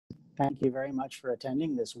Thank you very much for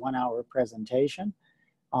attending this 1-hour presentation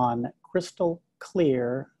on crystal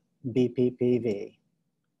clear BPPV.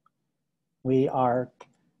 We are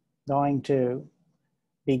going to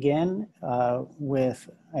begin with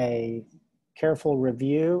a careful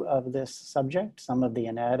review of this subject, some of the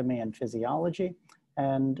anatomy and physiology,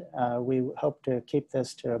 and we hope to keep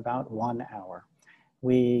this to about 1 hour.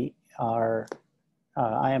 I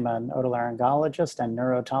am an otolaryngologist and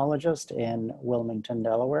neurotologist in Wilmington,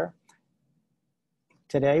 Delaware.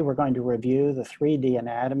 Today, we're going to review the 3D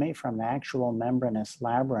anatomy from the actual membranous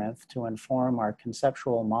labyrinth to inform our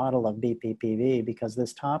conceptual model of BPPV, because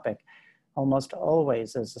this topic almost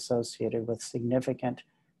always is associated with significant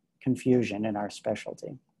confusion in our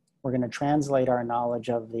specialty. We're going to translate our knowledge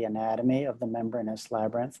of the anatomy of the membranous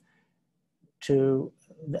labyrinth to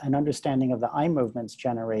an understanding of the eye movements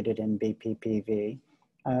generated in BPPV,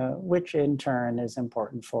 which in turn is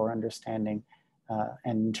important for understanding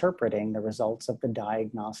and interpreting the results of the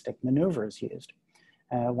diagnostic maneuvers used.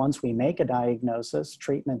 Once we make a diagnosis,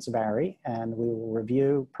 treatments vary, and we will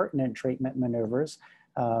review pertinent treatment maneuvers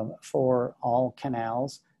for all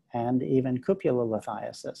canals and even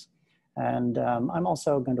cupulolithiasis. And I'm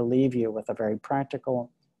also going to leave you with a very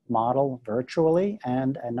practical model virtually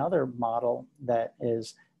and another model that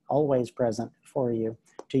is always present for you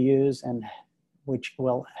to use and which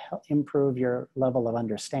will help improve your level of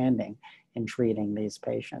understanding in treating these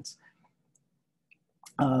patients.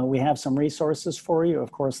 We have some resources for you.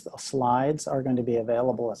 Of course, the slides are going to be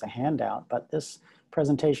available as a handout, but this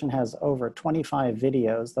presentation has over 25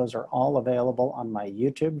 videos. Those are all available on my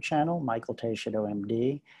YouTube channel, Michael Teixeira,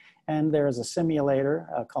 MD. And there's a simulator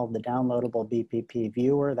called the Downloadable BPP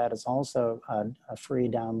Viewer that is also a free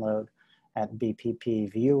download at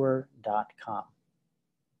bppviewer.com.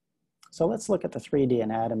 So let's look at the 3D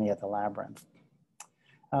anatomy of the labyrinth.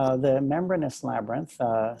 The membranous labyrinth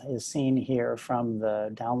is seen here from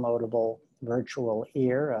the downloadable virtual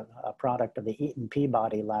ear, a product of the Eaton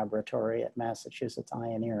Peabody Laboratory at Massachusetts Eye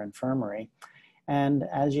and Ear Infirmary. And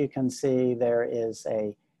as you can see, there is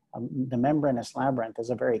the membranous labyrinth is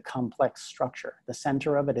a very complex structure. The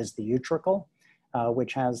center of it is the utricle,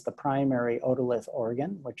 which has the primary otolith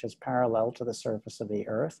organ, which is parallel to the surface of the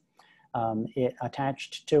earth.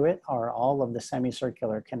 Attached to it are all of the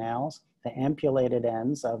semicircular canals. The ampulated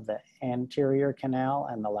ends of the anterior canal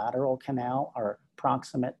and the lateral canal are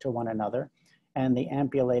proximate to one another, and the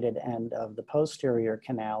ampulated end of the posterior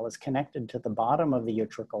canal is connected to the bottom of the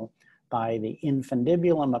utricle by the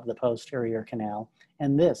infundibulum of the posterior canal,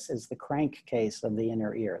 and this is the crankcase of the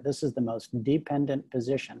inner ear. This is the most dependent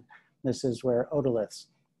position. This is where otoliths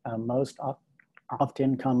most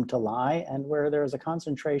often come to lie and where there is a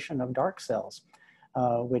concentration of dark cells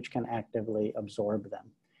which can actively absorb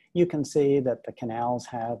them. You can see that the canals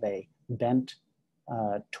have a bent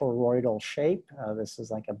toroidal shape. This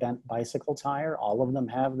is like a bent bicycle tire. All of them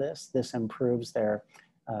have this. This improves their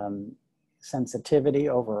sensitivity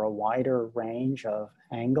over a wider range of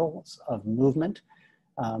angles of movement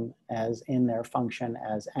as in their function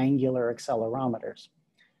as angular accelerometers.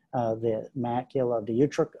 The macula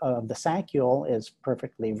of the saccule is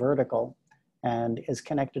perfectly vertical and is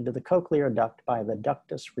connected to the cochlear duct by the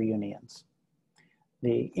ductus reunions.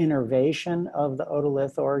 The innervation of the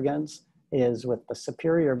otolith organs is with the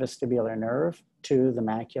superior vestibular nerve to the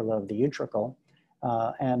macula of the utricle,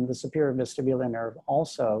 and the superior vestibular nerve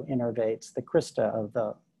also innervates the crista of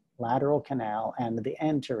the lateral canal and the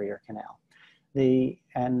anterior canal. The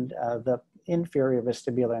inferior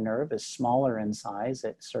vestibular nerve is smaller in size.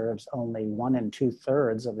 It serves only 1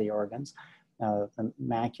 2/3 of the organs, the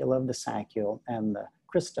macula of the saccule and the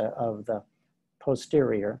crista of the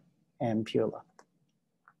posterior ampulla.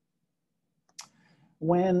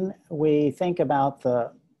 When we think about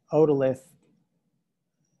the otoliths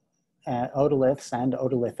and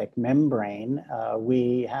otolithic membrane,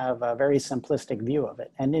 we have a very simplistic view of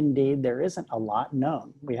it. And indeed, there isn't a lot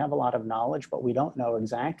known. We have a lot of knowledge, but we don't know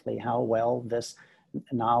exactly how well this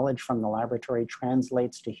knowledge from the laboratory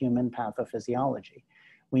translates to human pathophysiology.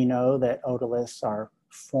 We know that otoliths are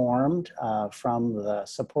formed from the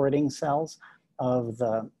supporting cells of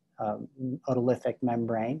the otolithic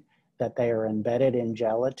membrane, that they are embedded in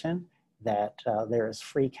gelatin, that there is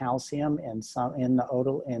free calcium in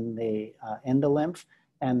the endolymph,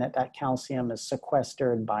 and that calcium is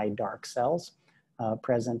sequestered by dark cells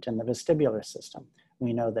present in the vestibular system.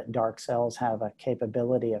 We know that dark cells have a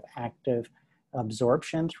capability of active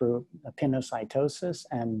absorption through pinocytosis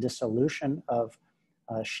and dissolution of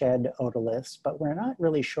shed otoliths, but we're not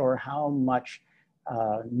really sure how much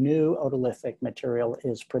new otolithic material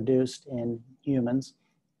is produced in humans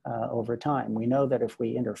over time. We know that if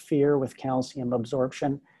we interfere with calcium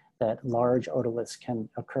absorption, that large otoliths can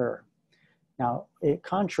occur. Now,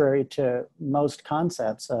 contrary to most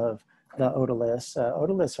concepts of the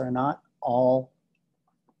otoliths are not all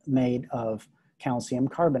made of calcium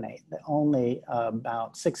carbonate. Only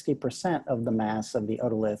about 60% of the mass of the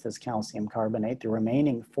otolith is calcium carbonate. The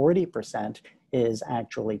remaining 40% is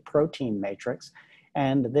actually protein matrix.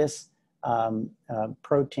 And this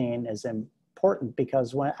protein is important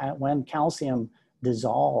because when calcium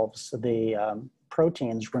dissolves, the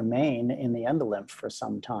proteins remain in the endolymph for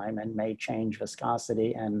some time and may change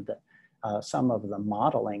viscosity and some of the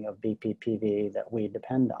modeling of BPPV that we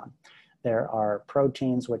depend on. There are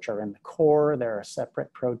proteins which are in the core. There are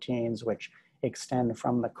separate proteins which extend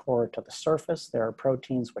from the core to the surface. There are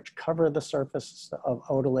proteins which cover the surface of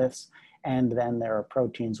otoliths. And then there are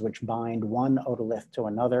proteins which bind one otolith to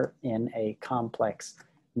another in a complex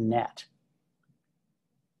net.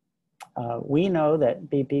 We know that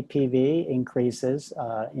BPPV increases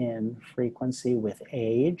in frequency with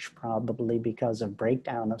age, probably because of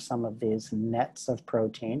breakdown of some of these nets of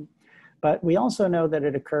protein. But we also know that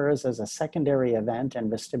it occurs as a secondary event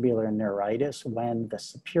in vestibular neuritis when the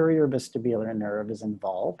superior vestibular nerve is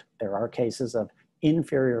involved. There are cases of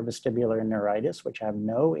inferior vestibular neuritis which have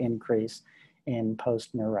no increase in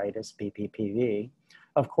post-neuritis BPPV.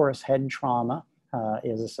 Of course, head trauma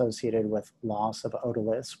is associated with loss of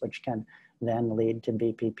otoliths, which can then lead to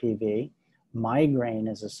BPPV. Migraine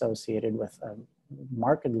is associated with a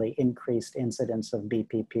markedly increased incidence of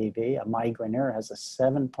BPPV. A migraineur has a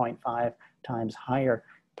 7.5 times higher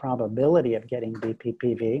probability of getting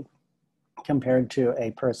BPPV compared to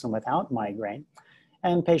a person without migraine.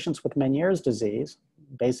 And patients with Meniere's disease,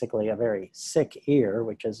 basically a very sick ear,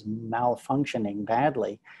 which is malfunctioning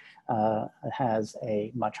badly, has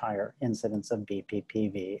a much higher incidence of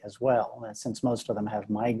BPPV as well. And since most of them have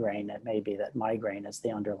migraine, it may be that migraine is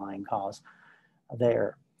the underlying cause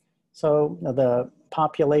there. So the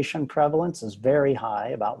population prevalence is very high,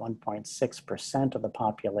 about 1.6% of the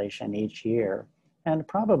population each year, and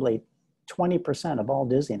probably 20% of all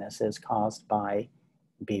dizziness is caused by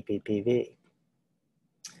BPPV.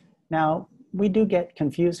 Now, we do get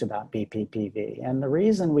confused about BPPV, and the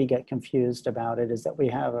reason we get confused about it is that we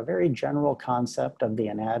have a very general concept of the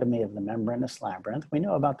anatomy of the membranous labyrinth. We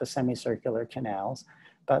know about the semicircular canals,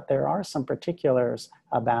 but there are some particulars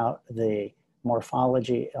about the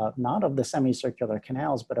morphology, not of the semicircular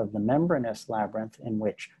canals, but of the membranous labyrinth in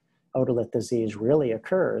which otolith disease really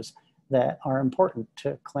occurs that are important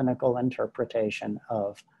to clinical interpretation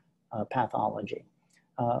of pathology.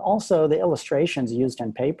 Also, the illustrations used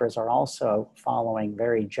in papers are also following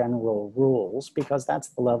very general rules because that's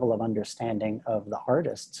the level of understanding of the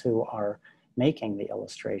artists who are making the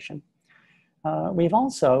illustration. We've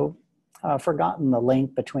also forgotten the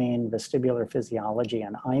link between vestibular physiology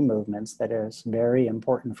and eye movements that is very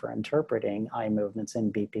important for interpreting eye movements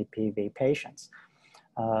in BPPV patients.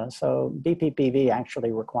 So BPPV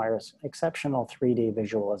actually requires exceptional 3D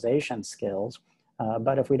visualization skills,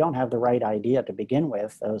 but if we don't have the right idea to begin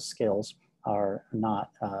with, those skills are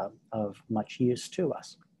not of much use to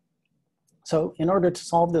us. So in order to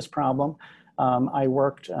solve this problem, I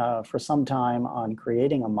worked for some time on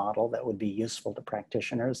creating a model that would be useful to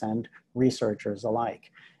practitioners and researchers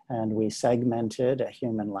alike. And we segmented a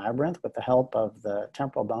human labyrinth with the help of the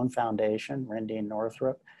Temporal Bone Foundation, Rindine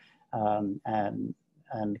Northrop, and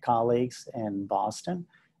colleagues in Boston.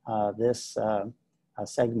 This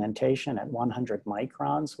segmentation at 100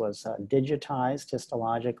 microns was digitized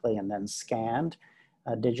histologically and then scanned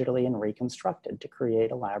digitally and reconstructed to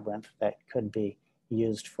create a labyrinth that could be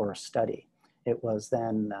used for study. It was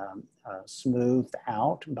then smoothed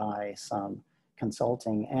out by some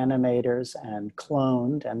consulting animators and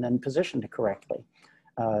cloned and then positioned correctly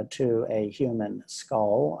to a human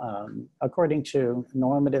skull according to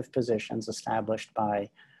normative positions established by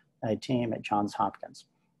a team at Johns Hopkins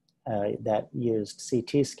that used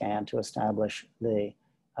CT scan to establish the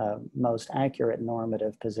most accurate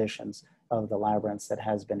normative positions of the labyrinths that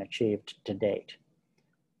has been achieved to date.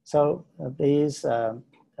 So these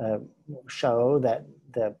show that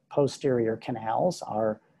the posterior canals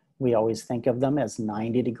are, we always think of them as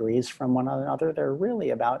 90 degrees from one another. They're really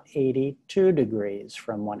about 82 degrees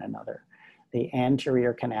from one another. The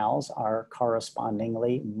anterior canals are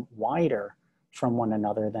correspondingly wider from one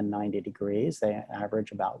another than 90 degrees. They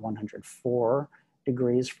average about 104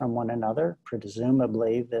 degrees from one another.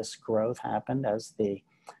 Presumably this growth happened as the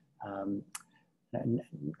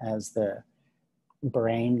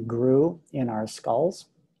brain grew in our skulls.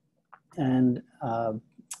 And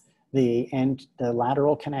the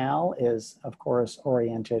lateral canal is, of course,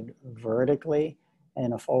 oriented vertically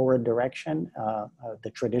in a forward direction.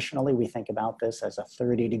 Traditionally, we think about this as a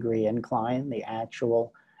 30-degree incline. The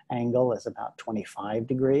actual angle is about 25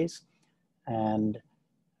 degrees. And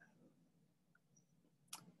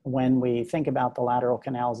when we think about the lateral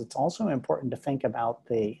canals, it's also important to think about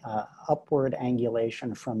the upward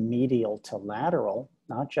angulation from medial to lateral,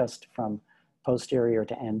 not just from posterior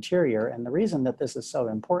to anterior. And the reason that this is so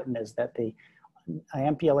important is that the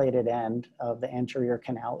ampulated end of the anterior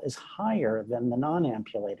canal is higher than the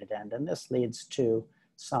non-ampulated end. And this leads to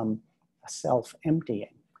some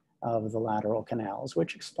self-emptying of the lateral canals,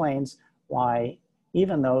 which explains why,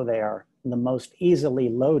 even though they are the most easily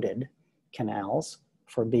loaded canals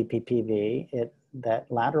for BPPV,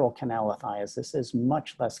 that lateral canalithiasis is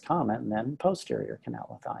much less common than posterior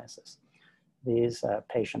canalithiasis. These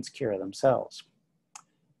patients cure themselves.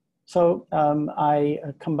 So I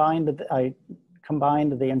combined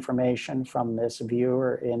the information from this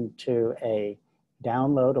viewer into a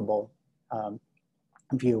downloadable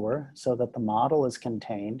viewer so that the model is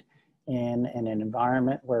contained in an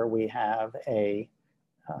environment where we have a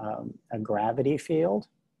gravity field.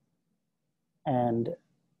 And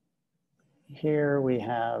here we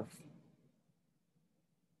have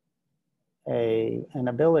an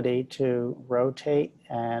ability to rotate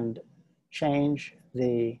and change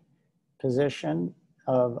the position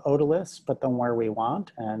of otoliths, put them where we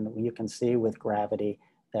want. And you can see with gravity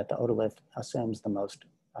that the otolith assumes the most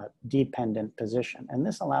dependent position. And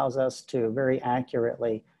this allows us to very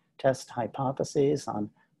accurately test hypotheses on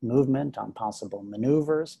movement, on possible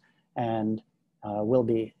maneuvers, and will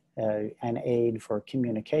be an aid for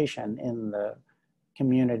communication in the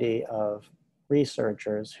community of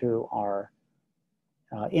researchers who are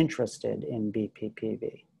interested in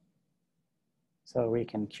BPPV. So we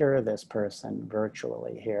can cure this person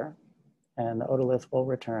virtually here, and the otolith will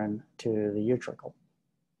return to the utricle.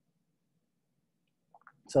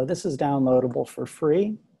 So this is downloadable for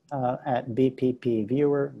free at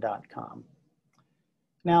bppviewer.com.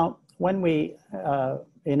 Now, when we,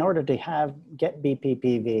 in order to get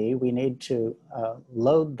BPPV, we need to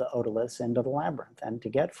load the otoliths into the labyrinth. And to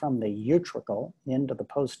get from the utricle into the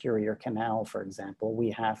posterior canal, for example,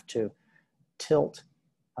 we have to tilt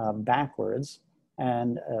backwards,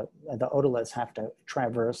 and the otoliths have to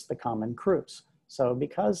traverse the common crus. So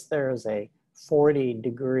because there's a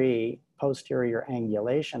 40-degree posterior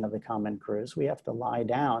angulation of the common crus, we have to lie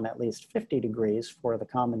down at least 50 degrees for the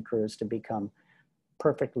common crus to become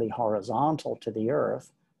perfectly horizontal to the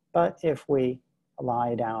earth. But if we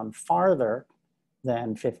lie down farther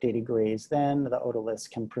than 50 degrees, then the otoliths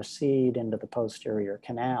can proceed into the posterior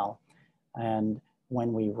canal. And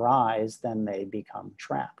when we rise, then they become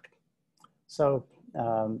trapped. So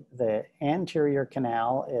the anterior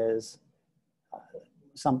canal is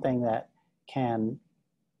something that can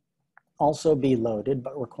also be loaded,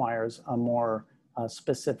 but requires a more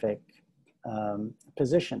specific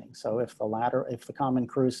positioning. So if the common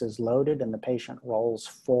crus is loaded and the patient rolls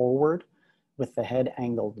forward with the head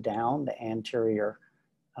angled down, the anterior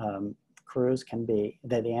crus can be,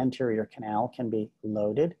 the anterior canal can be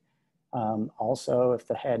loaded. Also, if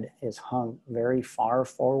the head is hung very far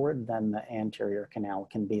forward, then the anterior canal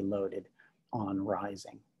can be loaded on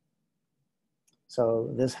rising. So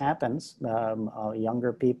this happens.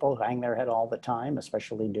 Younger people hang their head all the time,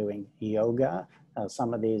 especially doing yoga.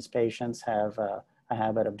 Some of these patients have a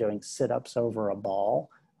habit of doing sit-ups over a ball.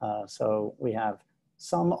 So we have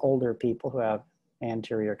some older people who have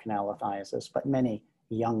anterior canalithiasis, but many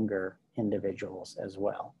younger individuals as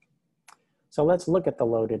well. So let's look at the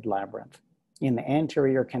loaded labyrinth. In the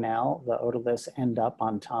anterior canal, the otoliths end up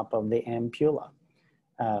on top of the ampulla.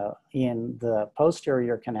 In the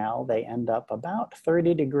posterior canal, they end up about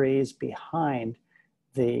 30 degrees behind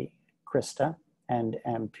the crista and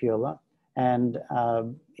ampulla. And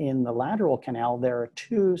in the lateral canal, there are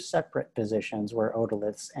two separate positions where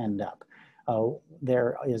otoliths end up.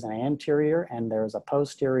 There is an anterior and there's a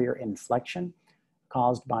posterior inflection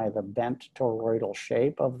caused by the bent toroidal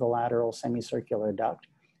shape of the lateral semicircular duct.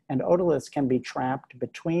 And otoliths can be trapped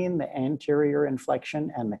between the anterior inflection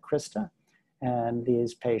and the crista. And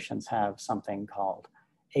these patients have something called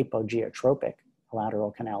apogeotropic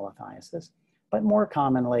lateral canalithiasis. But more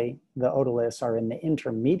commonly, the otoliths are in the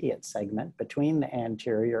intermediate segment between the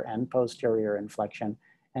anterior and posterior inflection.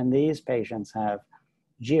 And these patients have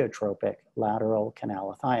geotropic lateral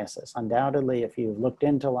canalithiasis. Undoubtedly, if you've looked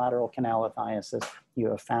into lateral canalithiasis,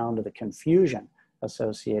 you have found the confusion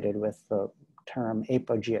associated with the term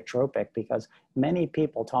apogeotropic, because many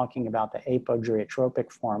people talking about the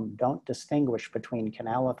apogeotropic form don't distinguish between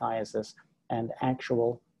canalithiasis and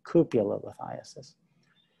actual cupulolithiasis.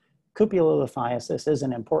 Cupulolithiasis is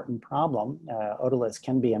an important problem. Otoliths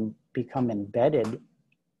can become embedded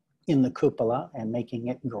in the cupula and making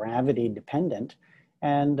it gravity dependent.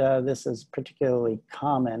 And this is particularly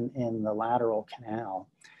common in the lateral canal.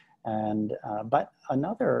 But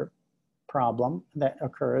another problem that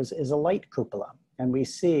occurs is a light cupula. And we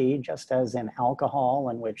see, just as in alcohol,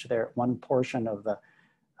 in which one portion of the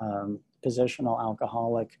positional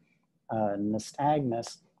alcoholic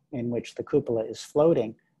nystagmus, in which the cupula is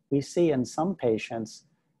floating, we see in some patients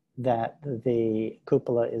that the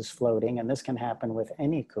cupula is floating, and this can happen with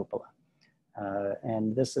any cupula.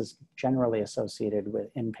 And this is generally associated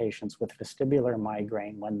in patients with vestibular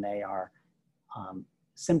migraine when they are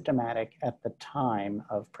symptomatic at the time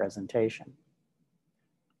of presentation.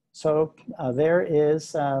 So there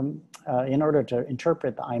is, in order to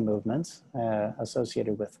interpret the eye movements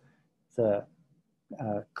associated with the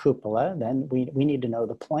cupula, then we need to know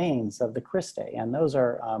the planes of the cristae, and those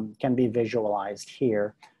can be visualized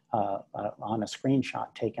here on a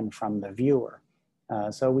screenshot taken from the viewer.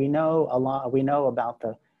 So we know about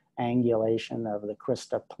the angulation of the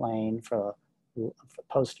crista plane for the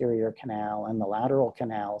posterior canal and the lateral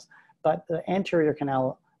canals, but the anterior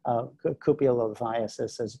canal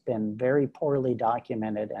cupulolithiasis has been very poorly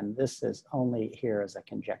documented, and this is only here as a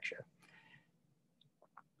conjecture.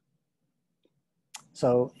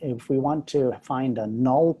 So if we want to find a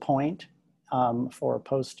null point for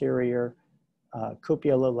posterior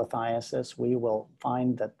cupulolithiasis, we will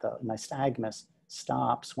find that the nystagmus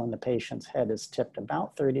stops when the patient's head is tipped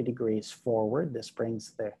about 30 degrees forward. This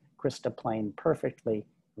brings the crista plane perfectly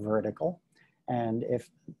vertical. And if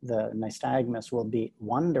the nystagmus will be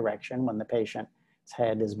one direction when the patient's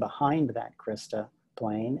head is behind that crista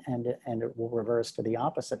plane, and it will reverse to the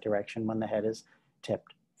opposite direction when the head is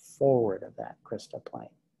tipped forward of that crista plane.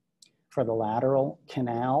 For the lateral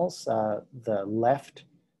canals, the left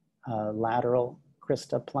lateral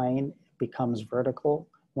crista plane becomes vertical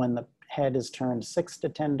when the head is turned 6 to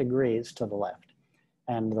 10 degrees to the left,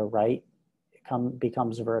 and the right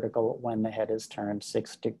becomes vertical when the head is turned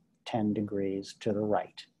 6 to 10 degrees to the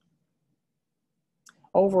right.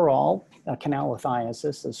 Overall,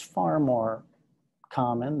 canalithiasis is far more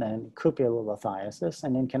common than cupulolithiasis,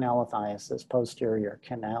 and in canalithiasis, posterior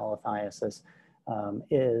canalithiasis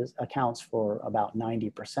accounts for about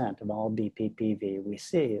 90% of all BPPV we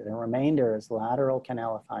see. The remainder is lateral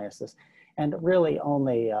canalithiasis, and really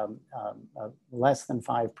only less than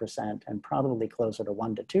 5% and probably closer to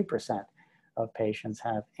 1 to 2% of patients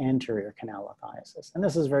have anterior canalithiasis. And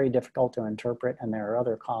this is very difficult to interpret, and there are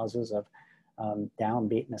other causes of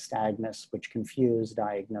downbeat nystagmus which confuse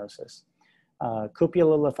diagnosis.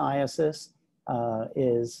 Cupulolithiasis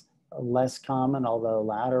is less common, although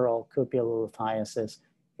lateral cupulolithiasis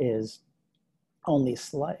is only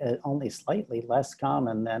slightly less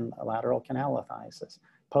common than lateral canalithiasis.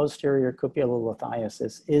 Posterior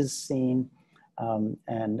cupulolithiasis is seen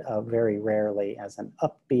and very rarely as an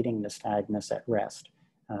upbeating nystagmus at rest.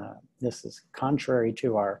 This is contrary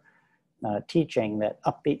to our teaching that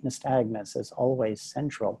upbeat nystagmus is always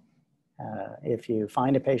central. If you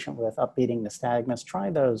find a patient with upbeating nystagmus,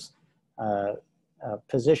 try those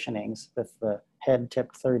positionings with the head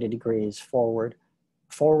tipped 30 degrees forward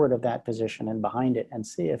of that position and behind it, and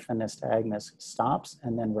see if the nystagmus stops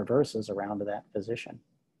and then reverses around to that position.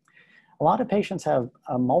 A lot of patients have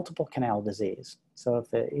multiple canal disease. So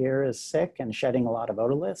if the ear is sick and shedding a lot of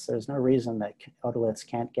otoliths, there's no reason that otoliths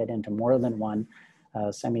can't get into more than one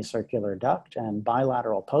semicircular duct, and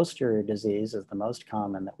bilateral posterior disease is the most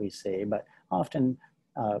common that we see, but often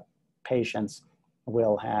patients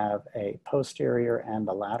will have a posterior and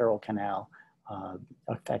a lateral canal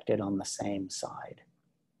affected on the same side.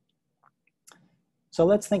 So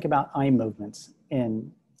let's think about eye movements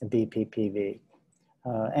in BPPV.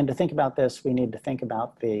 And to think about this, we need to think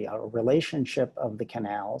about the relationship of the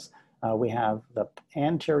canals. We have the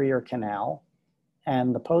anterior canal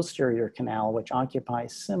and the posterior canal, which occupy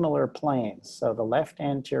similar planes. So the left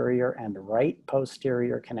anterior and right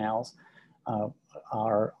posterior canals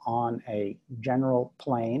are on a general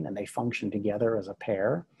plane, and they function together as a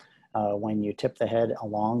pair. When you tip the head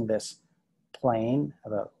along this plane,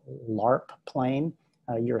 the LARP plane,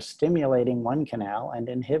 you're stimulating one canal and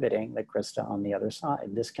inhibiting the crista on the other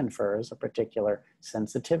side. This confers a particular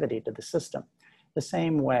sensitivity to the system. The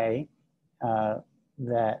same way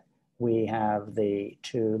that we have the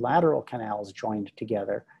two lateral canals joined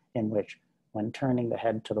together, in which when turning the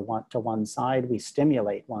head to one side, we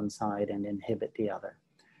stimulate one side and inhibit the other.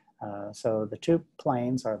 So the two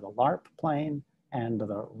planes are the LARP plane and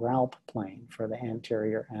the RALP plane for the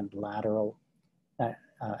anterior and lateral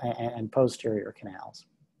and posterior canals.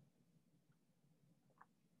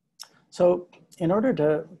 So in order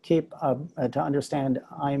to to understand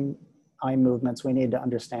eye movements, we need to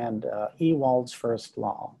understand Ewald's first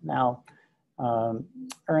law. Now,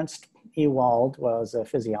 Ernst Ewald was a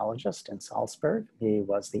physiologist in Salzburg. He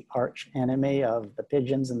was the arch enemy of the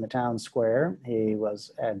pigeons in the town square. He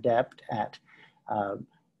was adept at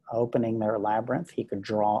opening their labyrinth. He could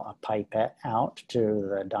draw a pipette out to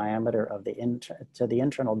the diameter of the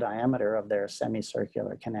internal diameter of their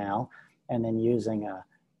semicircular canal, and then using a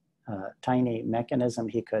tiny mechanism,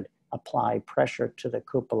 he could apply pressure to the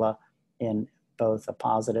cupola in both a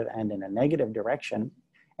positive and in a negative direction.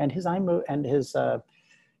 And his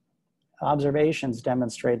observations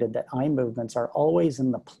demonstrated that eye movements are always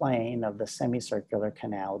in the plane of the semicircular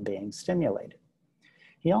canal being stimulated.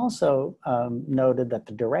 He also noted that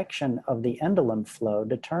the direction of the endolin flow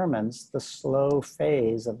determines the slow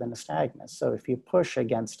phase of the nystagmus. So if you push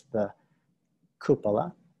against the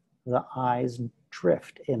cupola, the eyes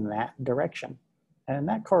drift in that direction. And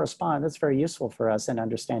that corresponds, that's very useful for us in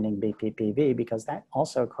understanding BPPV, because that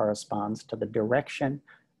also corresponds to the direction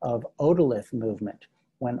of otolith movement.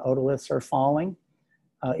 When otoliths are falling,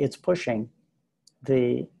 it's pushing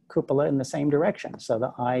the cupola in the same direction. So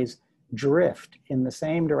the eyes drift in the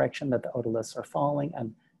same direction that the otoliths are falling,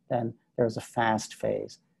 and then there's a fast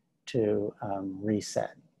phase to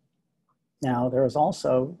reset. Now, there is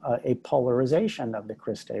also a polarization of the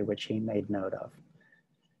cristae, which he made note of.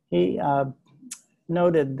 He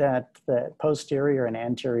noted that the posterior and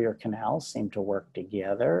anterior canals seem to work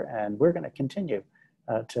together, and we're going to continue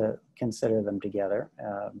to consider them together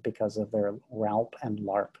because of their RALP and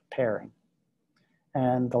LARP pairing.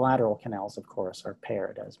 And the lateral canals, of course, are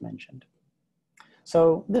paired, as mentioned.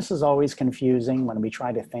 So this is always confusing when we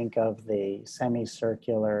try to think of the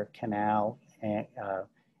semicircular canal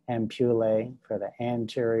ampullae for the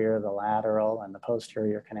anterior, the lateral, and the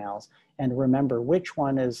posterior canals, and remember which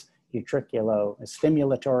one is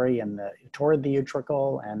stimulatory and toward the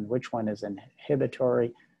utricle, and which one is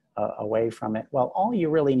inhibitory away from it. Well, all you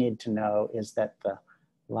really need to know is that the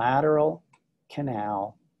lateral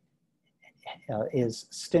canal is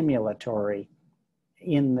stimulatory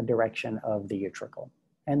in the direction of the utricle,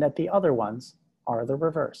 and that the other ones are the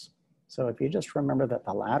reverse. So if you just remember that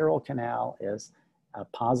the lateral canal is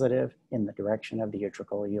positive in the direction of the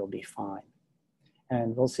utricle, you'll be fine.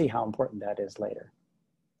 And we'll see how important that is later.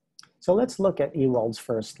 So let's look at Ewald's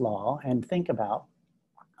first law and think about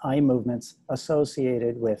eye movements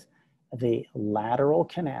associated with the lateral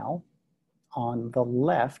canal on the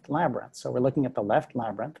left labyrinth. So we're looking at the left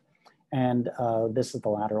labyrinth, and this is the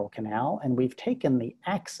lateral canal, and we've taken the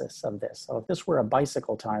axis of this. So if this were a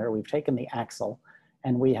bicycle tire, we've taken the axle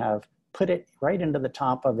and we have put it right into the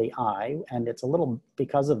top of the eye, and it's a little,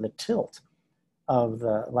 because of the tilt of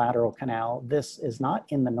the lateral canal, this is not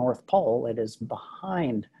in the North Pole, it is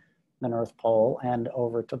behind the North Pole and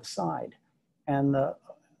over to the side. And the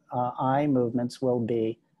eye movements will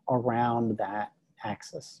be around that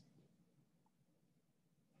axis.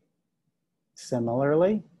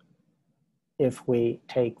 Similarly, if we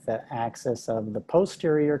take the axis of the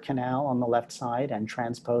posterior canal on the left side and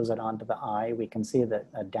transpose it onto the eye, we can see that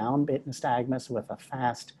a downbeat nystagmus with a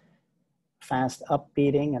fast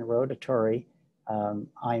upbeating and rotatory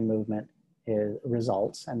eye movement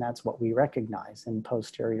results, and that's what we recognize in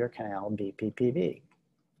posterior canal BPPV.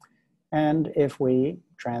 And if we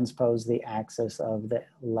transpose the axis of the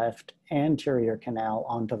left anterior canal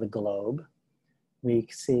onto the globe, we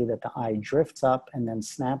see that the eye drifts up and then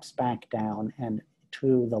snaps back down and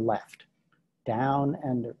to the left, down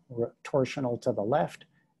and torsional to the left.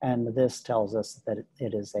 And this tells us that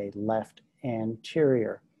it is a left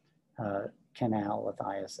anterior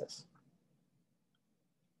canalithiasis.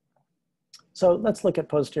 So let's look at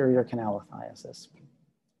posterior canalithiasis.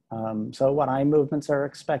 So what eye movements are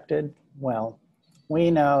expected? Well,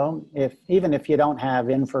 we know even if you don't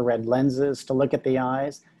have infrared lenses to look at the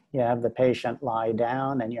eyes, you have the patient lie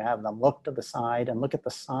down and you have them look to the side and look at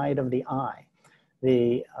the side of the eye.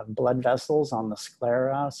 The blood vessels on the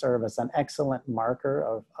sclera serve as an excellent marker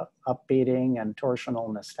of upbeating and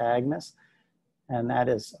torsional nystagmus, and that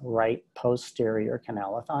is right posterior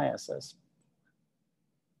canalithiasis.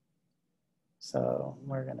 So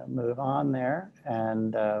we're going to move on there,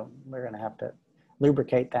 and we're going to have to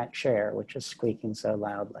lubricate that chair, which is squeaking so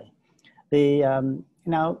loudly.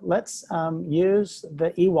 Now let's use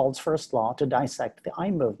the Ewald's first law to dissect the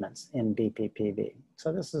eye movements in BPPV.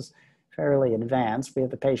 So this is fairly advanced. We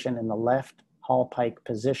have the patient in the left hallpike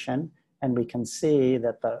position, and we can see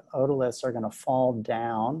that the otoliths are going to fall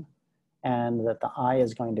down and that the eye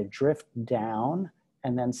is going to drift down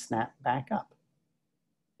and then snap back up.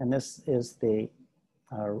 And this is the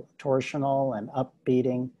torsional and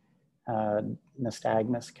upbeating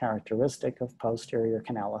nystagmus characteristic of posterior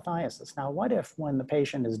canalithiasis. Now, what if when the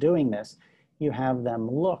patient is doing this, you have them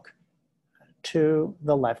look to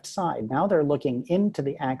the left side? Now they're looking into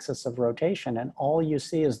the axis of rotation, and all you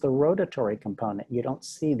see is the rotatory component. You don't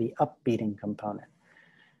see the upbeating component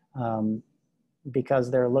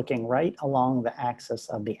because they're looking right along the axis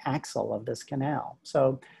of the axle of this canal.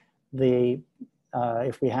 So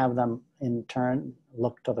if we have them in turn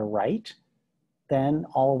look to the right, then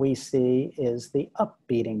all we see is the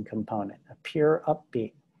upbeating component, a pure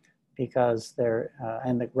upbeat, because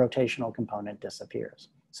and the rotational component disappears.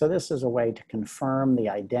 So this is a way to confirm the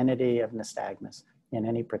identity of nystagmus in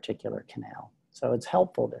any particular canal. So it's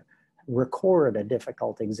helpful to record a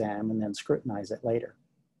difficult exam and then scrutinize it later.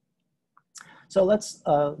 So let's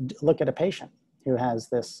look at a patient who has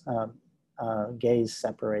this gaze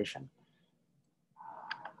separation.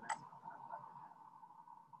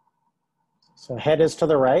 So head is to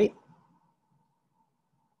the right.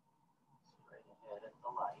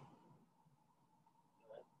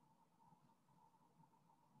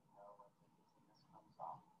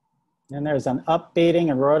 And there's an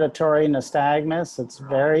upbeating and rotatory nystagmus. It's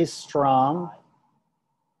very strong.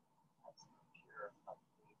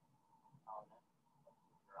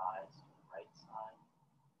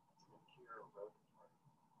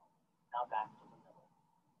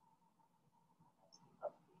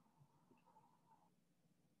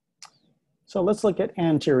 So let's look at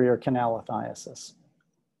anterior canalithiasis.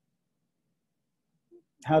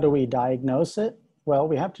 How do we diagnose it? Well,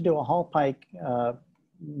 we have to do a Hall-Pike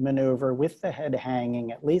maneuver with the head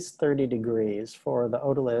hanging at least 30 degrees for the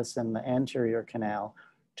otoliths in the anterior canal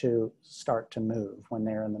to start to move when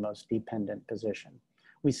they're in the most dependent position.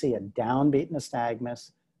 We see a downbeat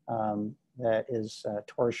nystagmus that is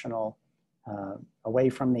torsional away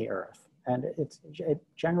from the earth, and it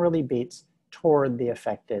generally beats toward the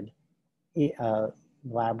affected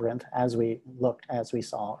labyrinth as we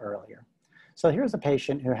saw earlier. So here's a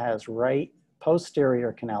patient who has right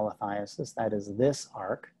posterior canalithiasis, that is this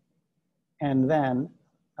arc, and then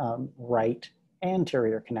right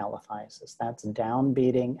anterior canalithiasis, that's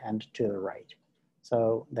downbeating and to the right.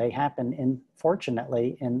 So they happen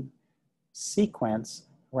fortunately in sequence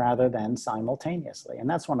rather than simultaneously. And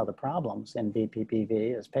that's one of the problems in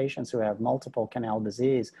BPPV is patients who have multiple canal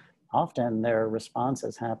disease, often their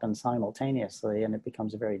responses happen simultaneously and it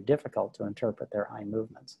becomes very difficult to interpret their eye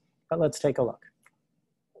movements. But let's take a look.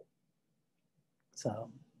 So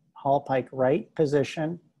Hall-Pike right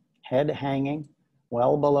position, head hanging,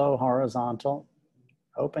 well below horizontal.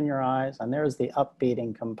 Open your eyes, and there's the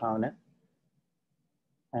upbeating component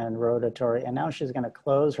and rotatory. And now she's going to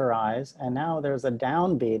close her eyes, and now there's a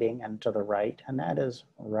downbeating and to the right, and that is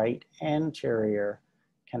right anterior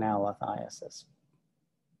canalithiasis.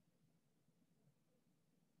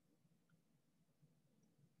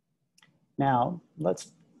 Now,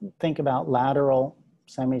 let's think about lateral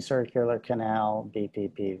semicircular canal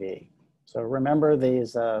BPPV. So remember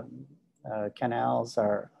these canals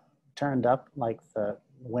are turned up like the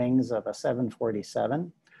wings of a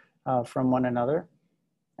 747 from one another.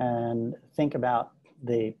 And think about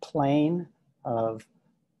the plane of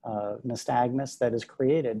nystagmus that is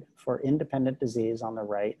created for independent disease on the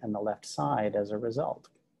right and the left side as a result.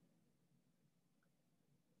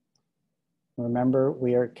 Remember,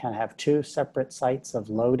 we can have two separate sites of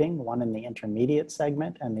loading, one in the intermediate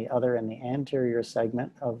segment and the other in the anterior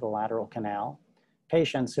segment of the lateral canal.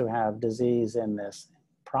 Patients who have disease in this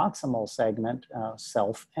proximal segment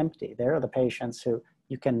self-empty. They're the patients who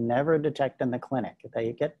you can never detect in the clinic.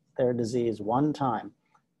 They get their disease one time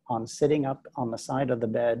on sitting up on the side of the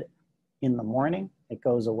bed in the morning, it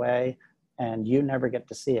goes away, and you never get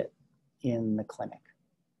to see it in the clinic.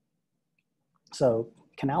 So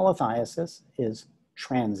canalithiasis is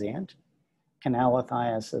transient.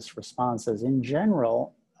 Canalithiasis responses in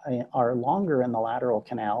general are longer in the lateral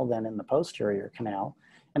canal than in the posterior canal.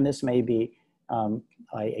 And this may be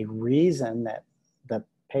a reason that the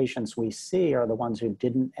patients we see are the ones who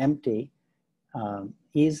didn't empty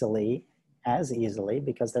as easily,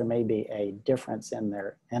 because there may be a difference in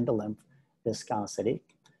their endolymph viscosity.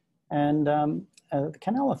 And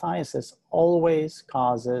canalithiasis always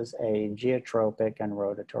causes a geotropic and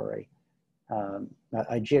rotatory,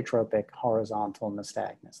 a geotropic horizontal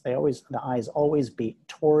nystagmus. The eyes always beat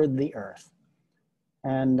toward the earth.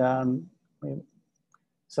 And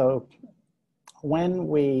so when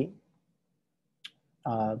we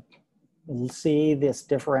see this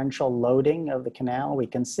differential loading of the canal, we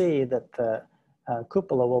can see that the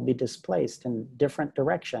cupula will be displaced in different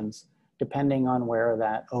directions depending on where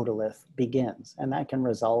that otolith begins. And that can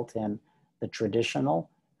result in the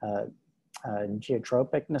traditional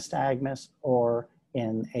geotropic nystagmus or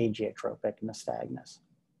in ageotropic nystagmus.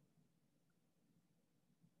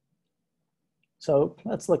 So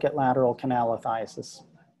let's look at lateral canalithiasis.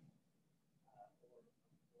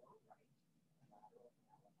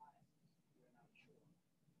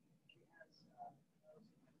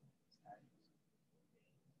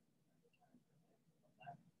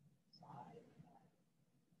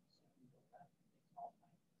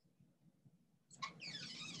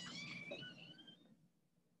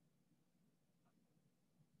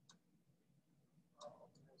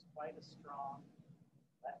 Quite a strong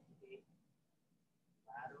left deep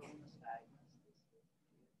lateral nystagmus. This is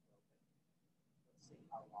geotropic. Let's see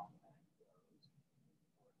how long that goes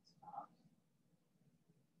before it stops.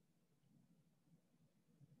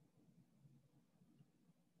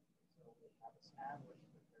 So we have established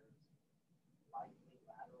that there's likely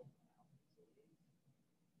lateral canal disease.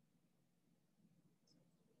 It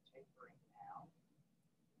seems to be tapering now.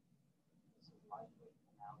 This is likely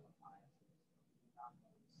canalithiasis.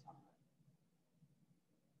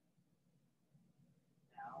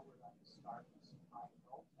 Now we're going to start the supine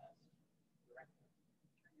roll test directly.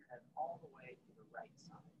 Turn your head all the way to the right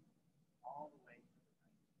side. All the way to the right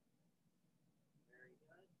side. Very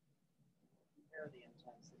good. Compare the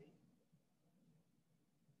intensity.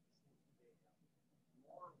 Seems to be a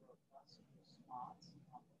more robust response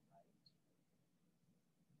on the right.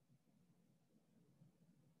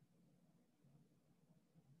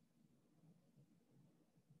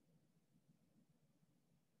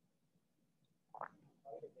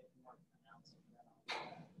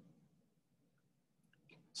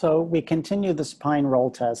 So we continue the supine roll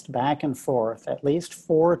test back and forth at least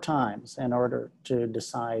 4 times in order to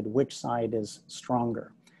decide which side is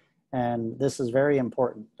stronger. And this is very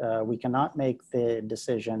important. We cannot make the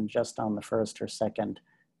decision just on the first or second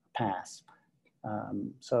pass.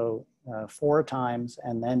 4 times,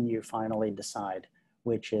 and then you finally decide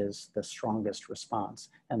which is the strongest response.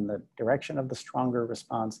 And the direction of the stronger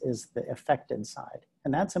response is the affected side.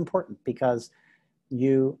 And that's important because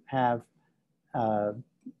you have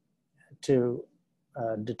to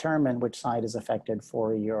determine which side is affected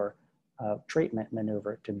for your treatment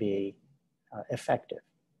maneuver to be effective.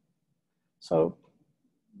 So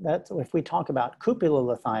that's, if we talk about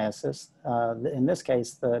cupulolithiasis, in this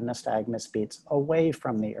case, the nystagmus beats away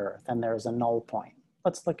from the earth and there's a null point.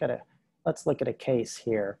 Let's look at a case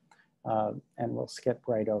here and we'll skip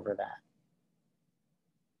right over that.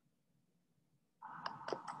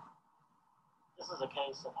 This is a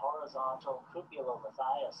case of horizontal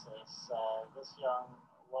cupulolithiasis. This young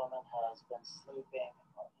woman has been sleeping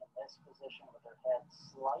in this position with her head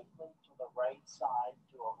slightly to the right side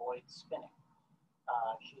to avoid spinning.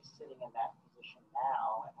 She's sitting in that position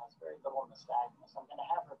now and has very little nystagmus. I'm going to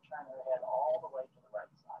have her turn her head all the way to the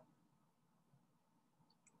right side.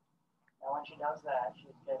 Now when she does that,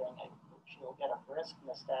 she'll get a brisk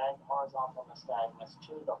horizontal nystagmus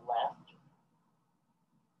to the left.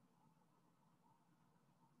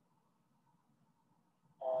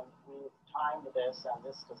 And we've timed this, and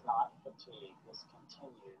this does not fatigue. This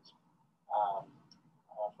continues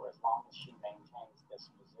for as long as she maintains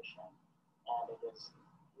this position. And it is,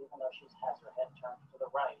 even though she has her head turned to the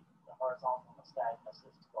right, the horizontal nystagmus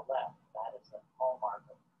is to the left. That is a hallmark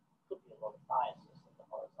of cupulolithiasis of the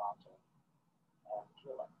horizontal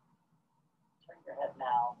macula. Turn your head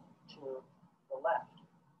now to the left.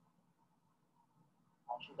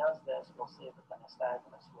 When she does this, we'll see that the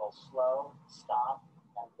nystagmus will slow, stop,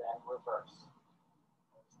 and then reverse.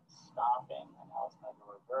 It's stopping, and now it's going to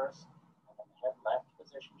reverse, and then the head left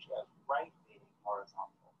position, she has right leading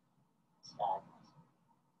horizontal nystagmus.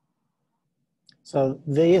 So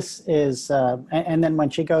this is, and then when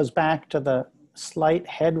she goes back to the slight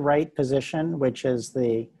head right position, which is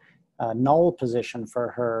the null position for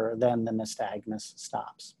her, then the nystagmus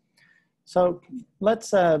stops. So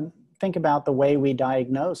let's think about the way we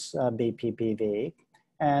diagnose BPPV.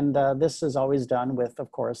 And this is always done with,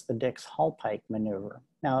 of course, the Dix-Hallpike maneuver.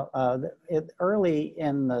 Now, early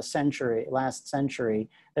in the century, last century,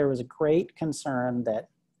 there was a great concern that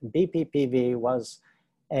BPPV was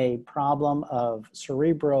a problem of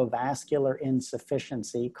cerebrovascular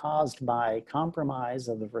insufficiency caused by compromise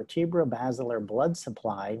of the vertebrobasilar blood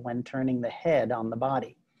supply when turning the head on the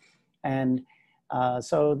body. And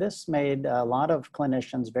so this made a lot of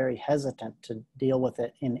clinicians very hesitant to deal with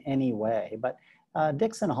it in any way. But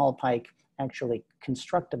Dix and Hallpike actually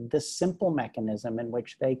constructed this simple mechanism in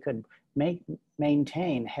which they could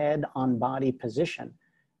maintain head on body position,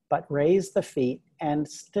 but raise the feet and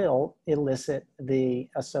still elicit the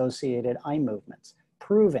associated eye movements,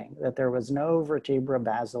 proving that there was no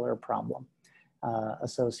vertebrobasilar problem.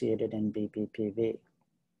 associated in BPPV.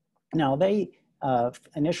 Now, they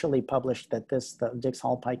initially published that the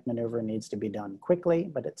Dix-Hallpike maneuver needs to be done quickly,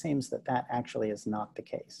 but it seems that that actually is not the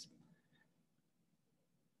case.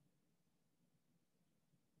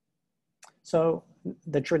 So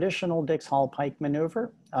the traditional Dix-Hallpike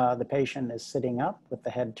maneuver, the patient is sitting up with the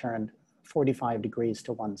head turned 45 degrees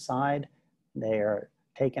to one side. They are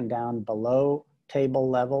taken down below table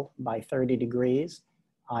level by 30 degrees.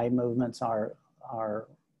 Eye movements are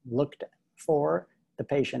looked for. The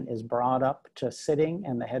patient is brought up to sitting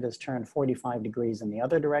and the head is turned 45 degrees in the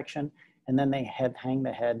other direction. And then they hang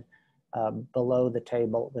the head below the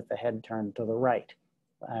table with the head turned to the right.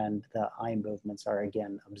 And the eye movements are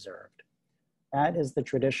again observed. That is the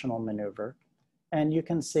traditional maneuver. And you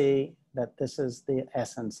can see that this is the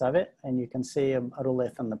essence of it. And you can see a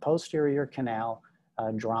otolith in the posterior canal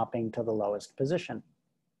dropping to the lowest position.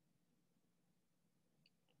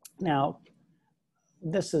 Now,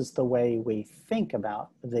 this is the way we think about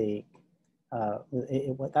the,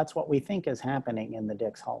 that's what we think is happening in the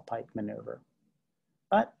Dix-Hallpike maneuver.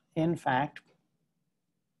 But in fact,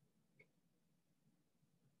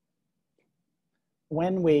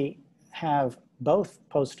 when we have both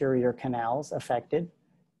posterior canals affected,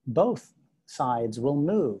 both sides will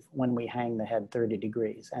move when we hang the head 30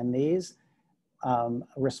 degrees. And these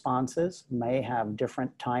responses may have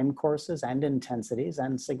different time courses and intensities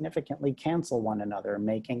and significantly cancel one another,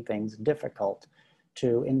 making things difficult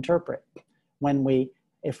to interpret.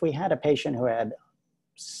 If we had a patient who had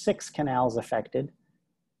 6 canals affected,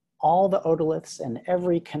 all the otoliths in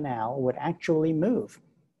every canal would actually move.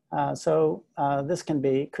 This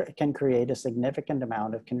can create a significant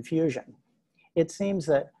amount of confusion. It seems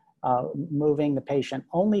that moving the patient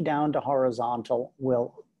only down to horizontal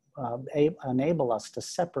will enable us to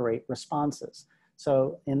separate responses.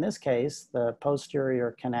 So in this case, the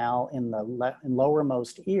posterior canal in the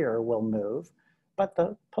lowermost ear will move, but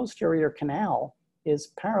the posterior canal is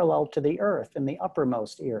parallel to the earth in the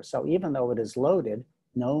uppermost ear. So even though it is loaded,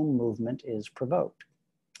 no movement is provoked.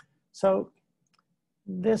 So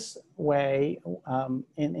this way,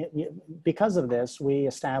 because of this,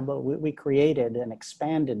 we created an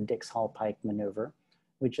expanded Dix-Hallpike maneuver,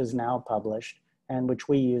 which is now published and which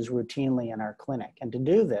we use routinely in our clinic. And to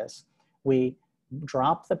do this, we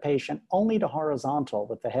drop the patient only to horizontal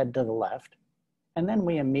with the head to the left, and then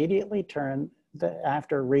we immediately turn,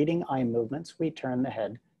 after reading eye movements, we turn the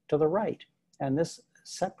head to the right. And this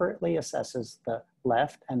separately assesses the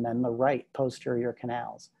left and then the right posterior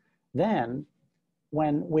canals. Then,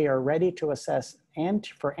 when we are ready to assess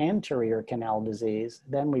for anterior canal disease,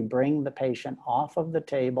 then we bring the patient off of the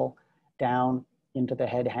table down into the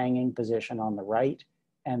head hanging position on the right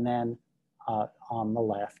and then on the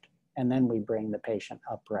left. And then we bring the patient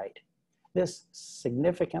upright. This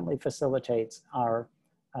significantly facilitates our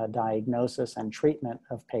diagnosis and treatment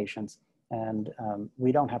of patients. And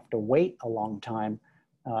we don't have to wait a long time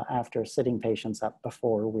after sitting patients up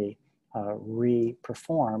before we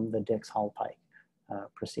re-perform the Dix-Hallpike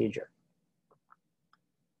procedure.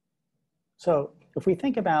 So if we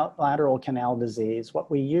think about lateral canal disease, what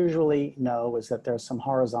we usually know is that there's some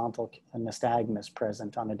horizontal nystagmus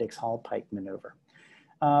present on a Dix-Hallpike maneuver.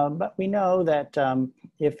 But we know that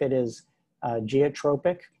if it is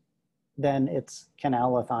geotropic, then it's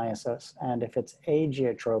canalithiasis. And if it's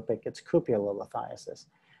ageotropic, it's cupulolithiasis.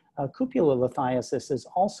 Cupulolithiasis is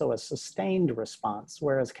also a sustained response,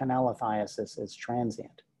 whereas canalithiasis is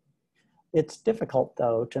transient. It's difficult,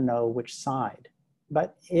 though, to know which side.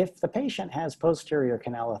 But if the patient has posterior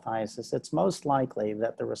canalithiasis, it's most likely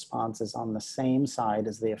that the response is on the same side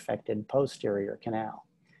as the affected posterior canal.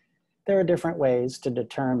 There are different ways to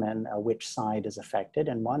determine which side is affected,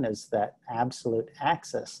 and one is that absolute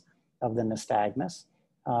axis of the nystagmus,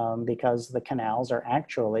 because the canals are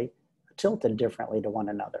actually tilted differently to one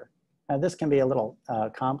another. Now, this can be a little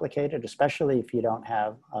complicated, especially if you don't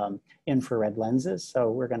have infrared lenses, so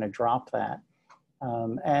we're going to drop that.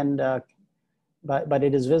 But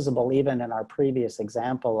it is visible even in our previous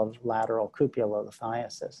example of lateral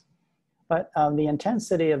cupulolithiasis. But the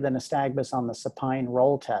intensity of the nystagmus on the supine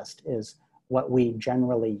roll test is what we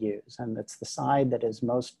generally use, and it's the side that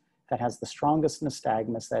has the strongest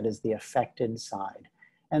nystagmus, that is the affected side.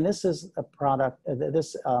 And this is a product,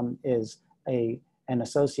 this is an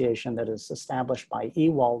association that is established by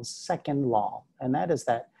Ewald's second law, and that is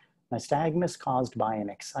that nystagmus caused by an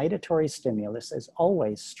excitatory stimulus is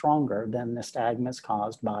always stronger than nystagmus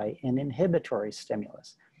caused by an inhibitory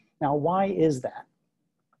stimulus. Now, why is that?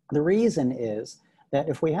 The reason is that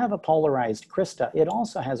if we have a polarized crista, it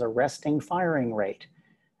also has a resting firing rate.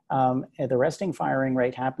 The resting firing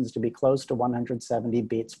rate happens to be close to 170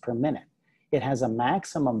 beats per minute. It has a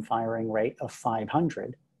maximum firing rate of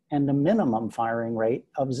 500 and a minimum firing rate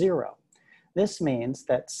of 0. This means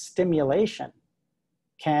that stimulation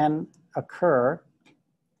can occur.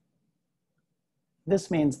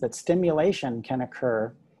 This means that stimulation can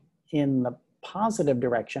occur in the positive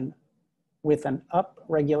direction with an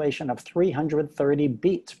upregulation of 330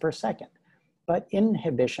 beats per second, but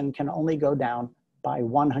inhibition can only go down by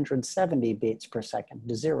 170 beats per second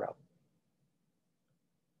to 0.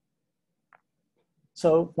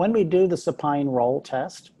 So when we do the supine roll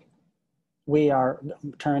test, we are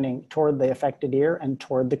turning toward the affected ear and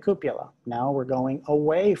toward the cupula. Now we're going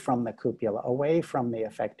away from the cupula, away from the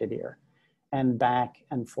affected ear, and back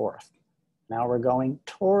and forth. Now we're going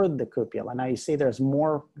toward the cupula. Now you see there's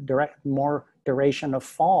more duration of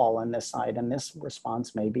fall on this side, and this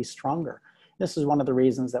response may be stronger. This is one of the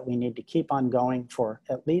reasons that we need to keep on going for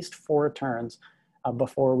at least 4 turns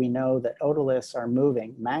before we know that otoliths are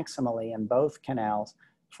moving maximally in both canals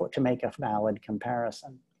to make a valid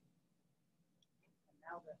comparison.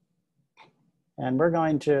 And we're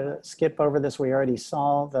going to skip over this. We already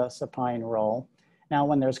saw the supine roll. Now,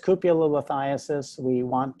 when there's cupulolithiasis, we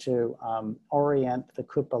want to orient the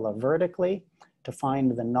cupula vertically to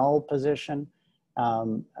find the null position,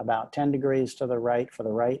 about 10 degrees to the right for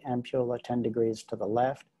the right ampulla, 10 degrees to the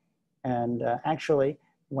left. And actually,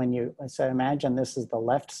 when you imagine this is the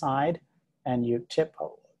left side and you tip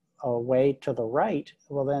away to the right,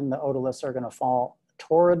 well, then the otoliths are going to fall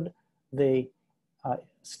toward the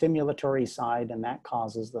stimulatory side, and that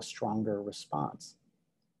causes the stronger response.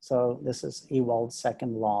 So this is Ewald's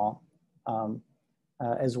second law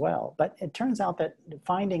as well. But it turns out that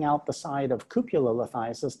finding out the side of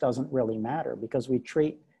cupulolithiasis doesn't really matter because we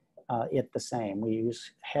treat it the same. We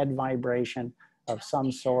use head vibration of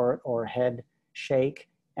some sort or head shake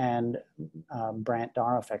and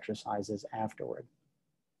Brandt-Daroff exercises afterward.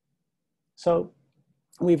 So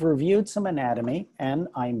we've reviewed some anatomy and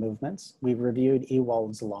eye movements. We've reviewed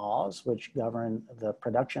Ewald's laws, which govern the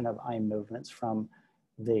production of eye movements from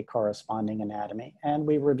the corresponding anatomy. And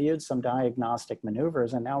we reviewed some diagnostic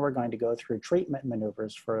maneuvers, and now we're going to go through treatment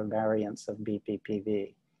maneuvers for variants of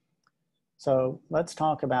BPPV. So let's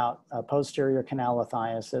talk about posterior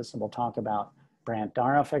canalithiasis, and we'll talk about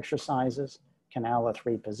Brandt-Daroff exercises, canalith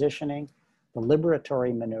repositioning, the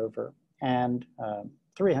liberatory maneuver, and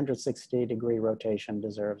 360-degree rotation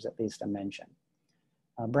deserves at least a mention.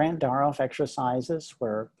 Brandt-Daroff exercises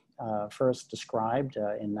were first described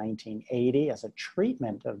in 1980 as a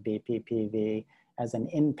treatment of BPPV as an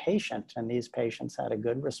inpatient, and these patients had a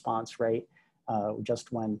good response rate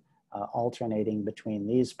just when alternating between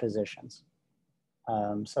these positions.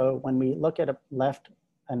 So when we look at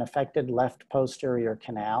an affected left posterior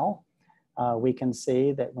canal, we can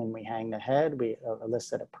see that when we hang the head, we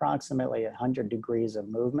elicit approximately 100 degrees of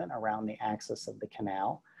movement around the axis of the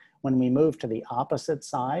canal. When we move to the opposite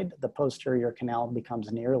side, the posterior canal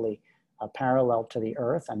becomes nearly parallel to the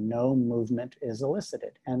earth and no movement is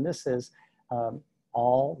elicited. And this is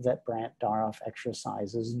all that Brandt-Daroff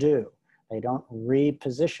exercises do. They don't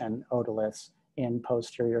reposition otoliths in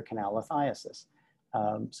posterior canalithiasis.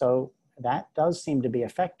 So that does seem to be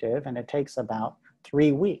effective, and it takes about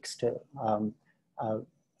 3 weeks to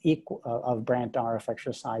of Brandt-Daroff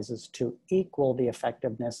exercises to equal the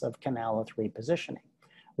effectiveness of canalith repositioning,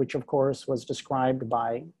 which of course was described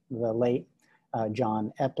by the late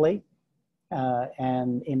John Epley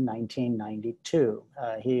and in 1992.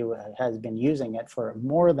 He has been using it for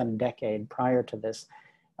more than a decade prior to this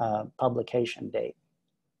publication date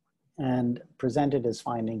and presented his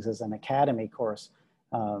findings as an academy course.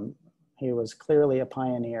 He was clearly a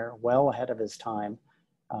pioneer, well ahead of his time,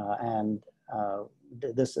 and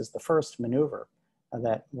this is the first maneuver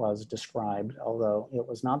that was described, although it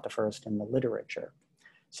was not the first in the literature.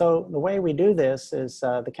 So the way we do this is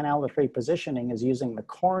the canalith repositioning is using the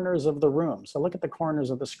corners of the room. So look at the corners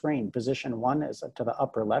of the screen. Position 1 is to the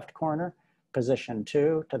upper left corner, position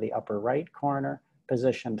 2 to the upper right corner,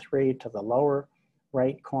 position 3 to the lower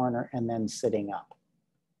right corner, and then sitting up.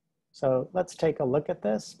 So let's take a look at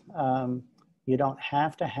this. You don't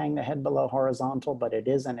have to hang the head below horizontal, but it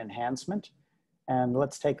is an enhancement. And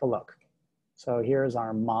let's take a look. So here's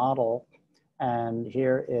our model, and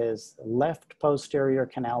here is left posterior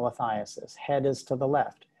canalithiasis. Head is to the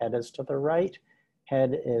left, head is to the right,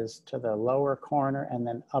 head is to the lower corner, and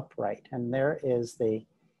then upright. And there is the,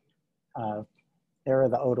 there are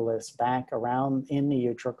the otoliths back around in the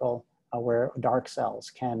utricle where dark cells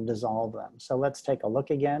can dissolve them. So let's take a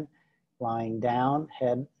look again. Lying down,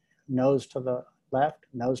 head, nose to the left,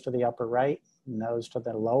 nose to the upper right, nose to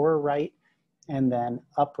the lower right, and then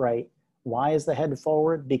upright. Why is the head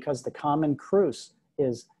forward? Because the common cruce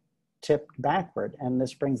is tipped backward, and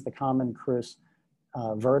this brings the common crus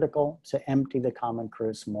vertical to empty the common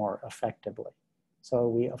crus more effectively. So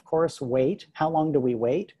we, of course, wait. How long do we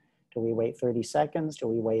wait? Do we wait 30 seconds? Do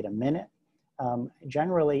we wait a minute?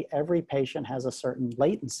 Generally, every patient has a certain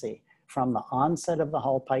latency from the onset of the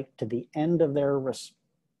Hallpike to the end of their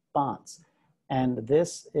response. And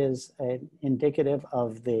this is indicative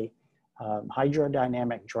of the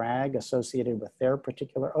hydrodynamic drag associated with their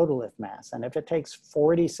particular otolith mass. And if it takes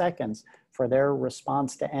 40 seconds for their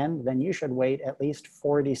response to end, then you should wait at least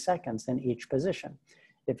 40 seconds in each position.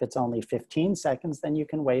 If it's only 15 seconds, then you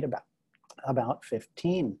can wait about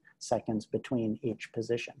 15 seconds between each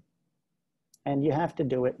position. And you have to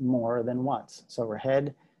do it more than once. So our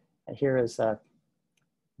head, here is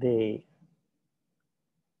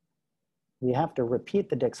we have to repeat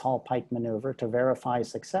the Dix-Hallpike maneuver to verify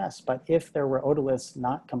success. But if there were otoliths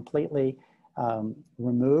not completely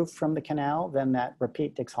removed from the canal, then that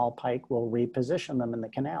repeat Dix-Hallpike will reposition them in the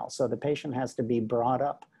canal. So the patient has to be brought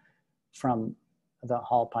up from the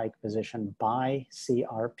Hallpike position by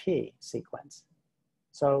CRP sequence.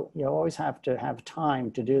 So you always have to have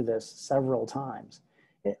time to do this several times.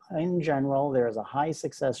 In general, there is a high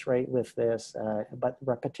success rate with this, but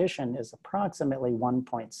repetition is approximately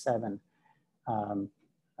 1.7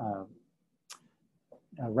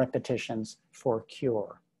 repetitions for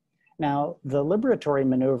cure. Now, the liberatory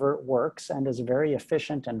maneuver works and is very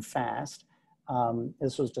efficient and fast.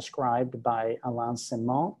 This was described by Alain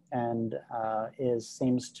Simon and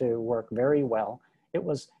seems to work very well. It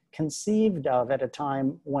was conceived of at a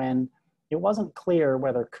time when it wasn't clear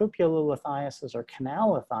whether cupulolithiasis or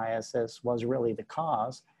canalithiasis was really the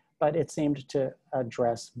cause, but it seemed to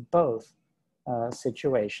address both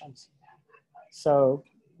situations. So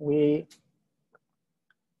we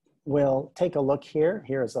will take a look here.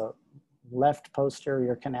 Here's a left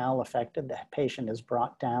posterior canal affected. The patient is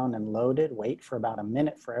brought down and loaded. Wait for about a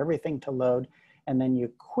minute for everything to load, and then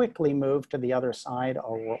you quickly move to the other side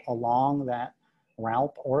or along that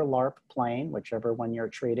RALP or LARP plane, whichever one you're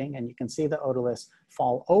treating, and you can see the otoliths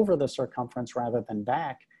fall over the circumference rather than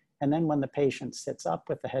back. And then when the patient sits up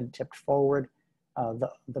with the head tipped forward,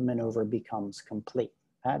 the maneuver becomes complete.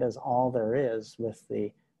 That is all there is with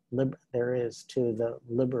to the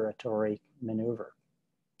liberatory maneuver.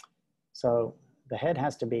 So the head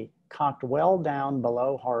has to be cocked well down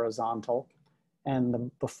below horizontal, and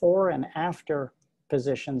the before and after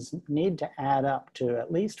positions need to add up to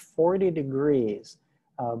at least 40 degrees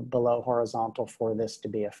below horizontal for this to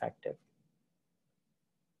be effective.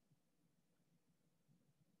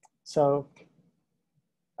 So,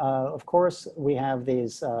 of course, we have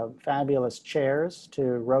these fabulous chairs to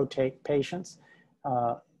rotate patients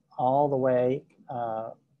all the way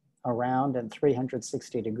around in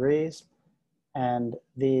 360 degrees. And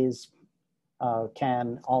these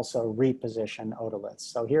can also reposition otoliths.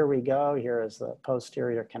 So here we go. Here is the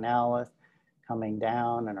posterior canalith coming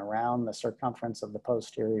down and around the circumference of the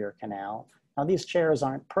posterior canal. Now these chairs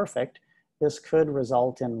aren't perfect. This could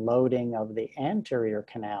result in loading of the anterior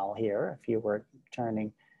canal here if you were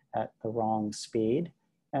turning at the wrong speed.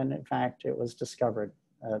 And in fact, it was discovered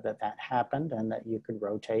that happened and that you could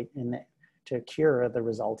rotate to cure the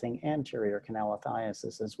resulting anterior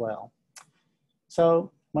canalithiasis as well.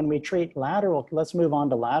 So when we treat lateral, let's move on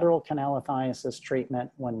to lateral canalithiasis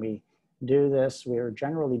treatment. When we do this, we're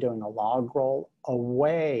generally doing a log roll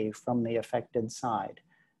away from the affected side.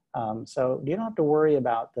 So you don't have to worry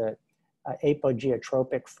about the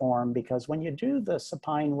apogeotropic form, because when you do the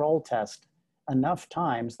supine roll test enough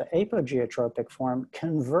times, the apogeotropic form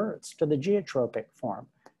converts to the geotropic form.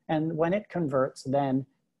 And when it converts, then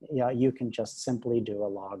you can just simply do a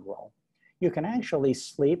log roll. You can actually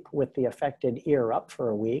sleep with the affected ear up for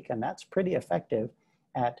a week, and that's pretty effective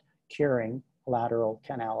at curing lateral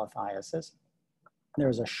canalithiasis.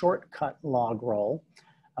 There's a shortcut log roll,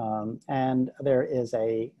 and there is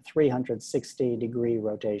a 360-degree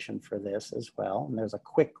rotation for this as well. And there's a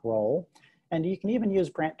quick roll. And you can even use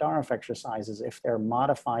Brandt-Darf exercises if they're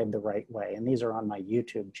modified the right way. And these are on my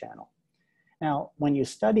YouTube channel. Now, when you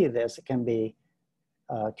study this, it can be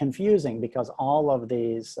confusing because all of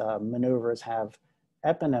these maneuvers have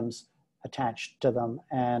eponyms attached to them,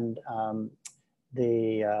 and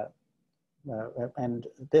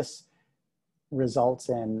this results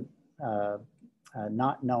in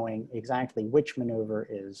not knowing exactly which maneuver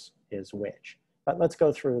is which. But let's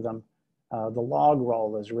go through them. The log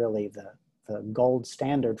roll is really the gold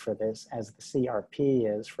standard for this, as the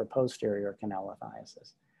CRP is for posterior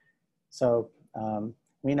canalithiasis. So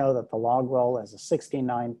we know that the log roll has a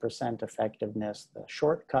 69% effectiveness, the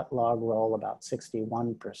shortcut log roll about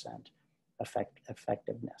 61%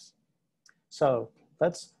 effectiveness. So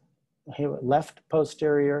let's left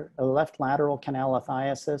posterior, left lateral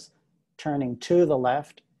canalithiasis, turning to the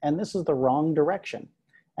left, and this is the wrong direction.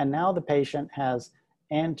 And now the patient has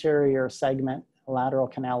anterior segment lateral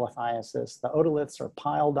canalithiasis. The otoliths are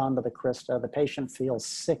piled onto the crista. The patient feels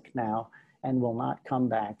sick now and will not come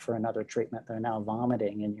back for another treatment. They're now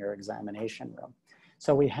vomiting in your examination room.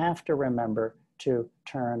 So we have to remember to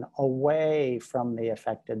turn away from the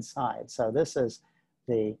affected side. So this is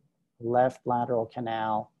the left lateral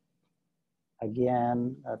canal.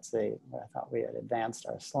 Again, let's see, I thought we had advanced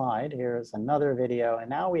our slide. Here's another video, and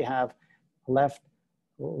now we have left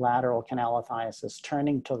lateral canalithiasis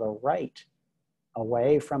turning to the right,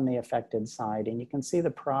 away from the affected side, and you can see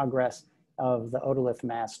the progress of the otolith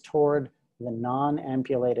mass toward the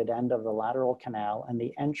non-ampulated end of the lateral canal and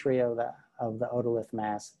the entry of the otolith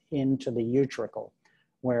mass into the utricle,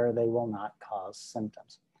 where they will not cause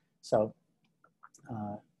symptoms. So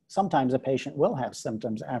sometimes a patient will have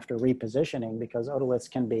symptoms after repositioning because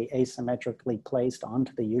otoliths can be asymmetrically placed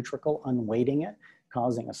onto the utricle, unweighting it,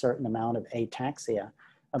 causing a certain amount of ataxia,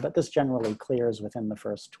 but this generally clears within the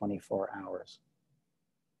first 24 hours.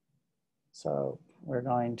 So we're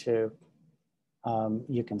going to,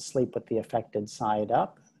 you can sleep with the affected side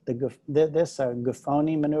up. This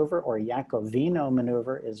Guffoni maneuver or Iacovino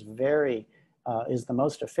maneuver is is the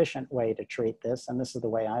most efficient way to treat this, and this is the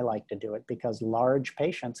way I like to do it because large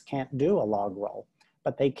patients can't do a log roll,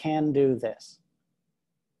 but they can do this.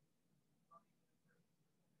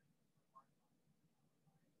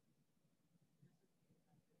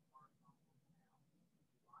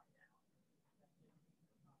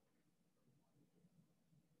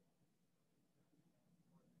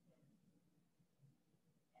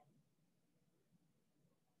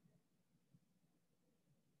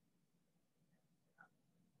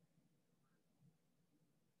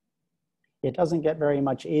 It doesn't get very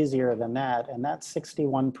much easier than that, and that's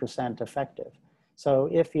 61% effective. So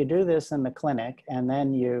if you do this in the clinic and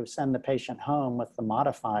then you send the patient home with the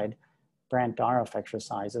modified Brandt-Daroff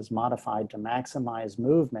exercises, modified to maximize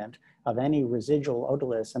movement of any residual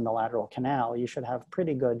otoliths in the lateral canal, you should have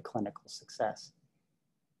pretty good clinical success.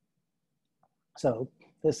 So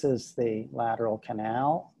this is the lateral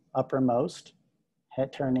canal, uppermost,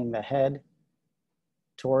 turning the head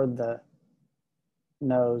toward the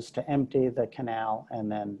nose to empty the canal,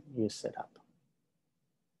 and then you sit up.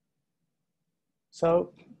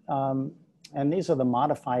 So, and these are the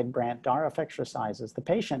modified Brandt-Daroff exercises. The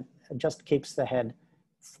patient just keeps the head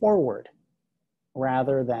forward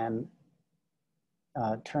rather than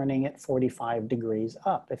turning it 45 degrees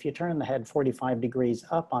up. If you turn the head 45 degrees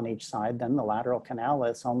up on each side, then the lateral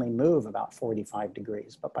canaliths only move about 45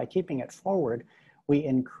 degrees. But by keeping it forward, we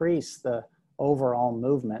increase the overall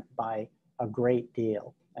movement by a great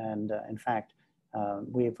deal. And in fact,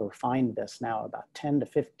 we've refined this now about 10 to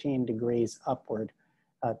 15 degrees upward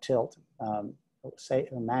tilt,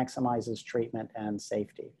 maximizes treatment and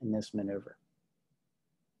safety in this maneuver.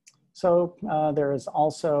 So there is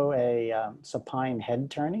also a supine head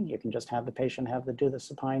turning. You can just have the patient do the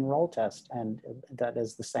supine roll test, and that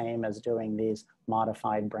is the same as doing these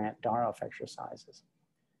modified Brandt-Daroff exercises.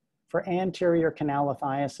 For anterior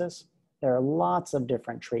canalithiasis, there are lots of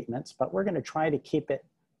different treatments, but we're going to try to keep it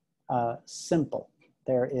simple.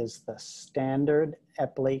 There is the standard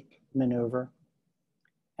Epley maneuver,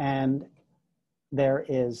 and there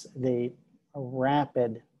is the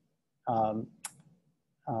rapid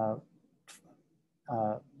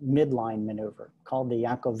midline maneuver called the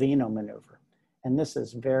Iacovino maneuver. And this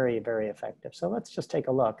is very, very effective. So let's just take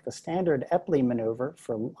a look. The standard Epley maneuver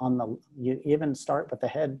you even start with the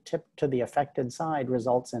head tipped to the affected side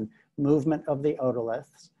results in movement of the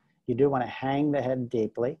otoliths. You do want to hang the head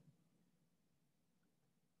deeply.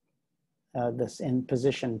 This in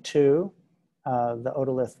position 2, the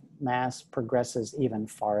otolith mass progresses even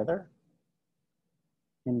farther.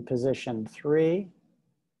 In position 3,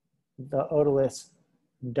 the otoliths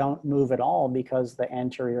don't move at all because the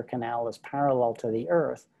anterior canal is parallel to the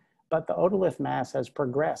earth, but the otolith mass has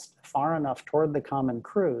progressed far enough toward the common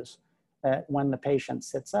crus that when the patient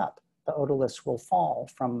sits up, the otoliths will fall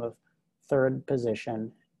from the 3rd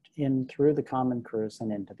position in through the common crus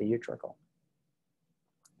and into the utricle.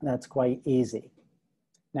 That's quite easy.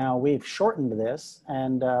 Now we've shortened this,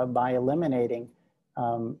 and by eliminating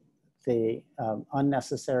the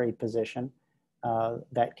unnecessary position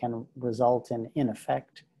that can result in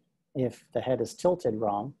effect if the head is tilted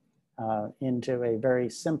wrong, into a very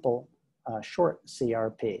simple short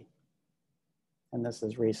CRP. And this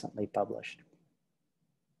is recently published.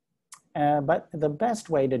 But the best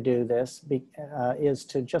way to do this is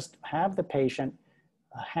to just have the patient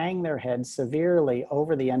hang their head severely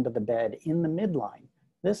over the end of the bed in the midline.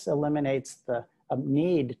 This eliminates the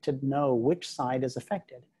need to know which side is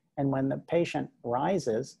affected. And when the patient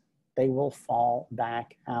rises, they will fall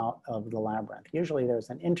back out of the labyrinth. Usually there's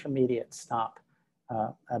an intermediate stop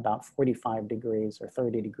about 45 degrees or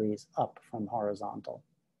 30 degrees up from horizontal.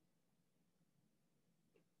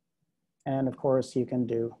 And of course, you can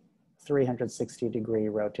do 360-degree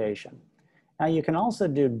rotation. Now you can also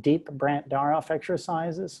do deep Brandt-Daroff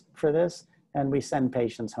exercises for this, and we send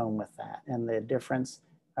patients home with that. And the difference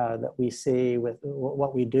that we see with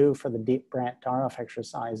what we do for the deep Brandt-Daroff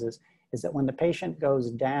exercises is that when the patient goes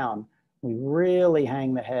down, we really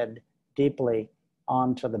hang the head deeply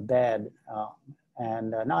onto the bed.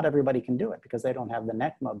 And not everybody can do it because they don't have the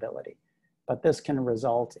neck mobility. But this can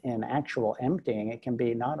result in actual emptying. It can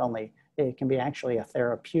be it can be actually a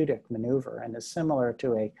therapeutic maneuver and is similar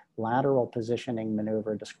to a lateral positioning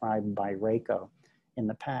maneuver described by Reiko in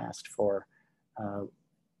the past for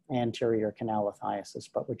anterior canalithiasis,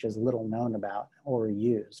 but which is little known about or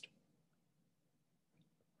used.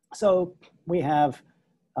 So we have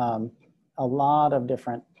a lot of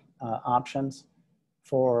different options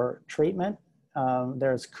for treatment.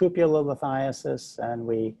 There's cupulolithiasis,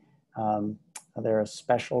 and there are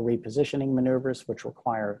special repositioning maneuvers which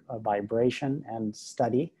require a vibration and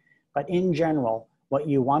study. But in general, what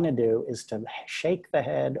you want to do is to shake the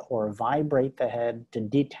head or vibrate the head to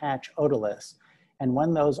detach otoliths. And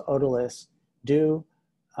when those otoliths do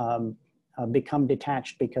become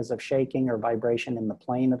detached because of shaking or vibration in the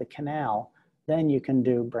plane of the canal, then you can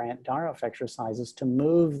do Brandt-Daroff exercises to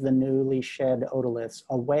move the newly shed otoliths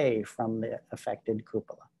away from the affected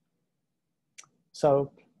cupula.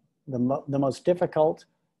 So the most difficult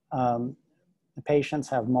patients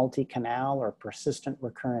have multi-canal or persistent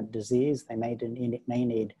recurrent disease. They may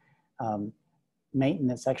need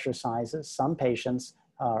maintenance exercises. Some patients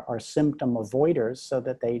are symptom avoiders so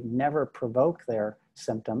that they never provoke their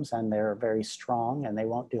symptoms and they're very strong and they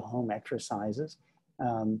won't do home exercises.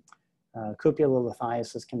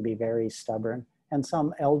 Cupulolithiasis can be very stubborn, and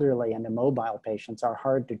some elderly and immobile patients are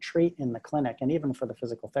hard to treat in the clinic, and even for the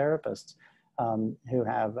physical therapists who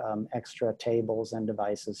have extra tables and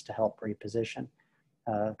devices to help reposition.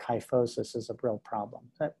 Kyphosis is a real problem.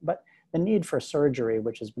 But the need for surgery,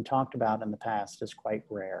 which has been talked about in the past, is quite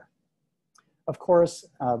rare. Of course,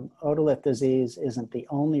 otolith disease isn't the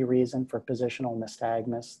only reason for positional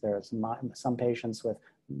nystagmus. There's some patients with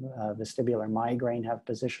vestibular migraine have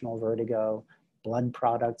positional vertigo. Blood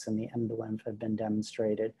products in the endolymph have been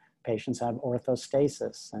demonstrated. Patients have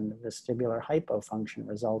orthostasis and vestibular hypofunction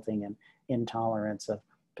resulting in intolerance of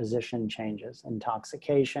position changes,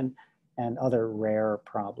 intoxication, and other rare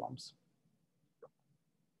problems.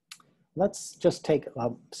 Let's just take a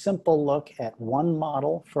simple look at one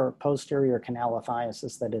model for posterior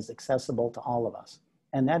canalithiasis that is accessible to all of us,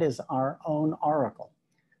 and that is our own auricle.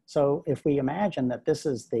 So if we imagine that this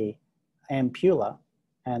is the ampulla,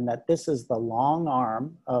 and that this is the long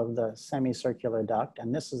arm of the semicircular duct,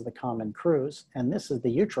 and this is the common crus, and this is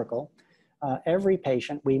the utricle, every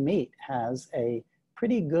patient we meet has a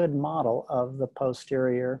pretty good model of the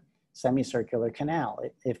posterior semicircular canal.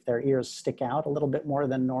 If their ears stick out a little bit more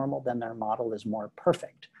than normal, then their model is more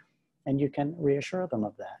perfect. And you can reassure them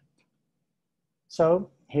of that. So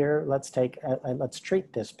here, let's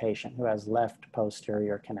treat this patient who has left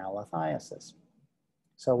posterior canalithiasis.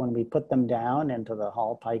 So when we put them down into the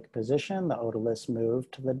Hall-Pike position, the otoliths move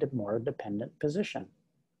to the more dependent position.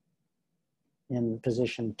 In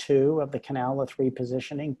position 2 of the canalith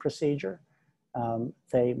repositioning procedure,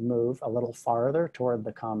 they move a little farther toward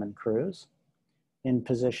the common crus. In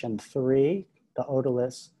position 3, the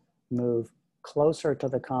otoliths move closer to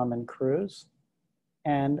the common crus,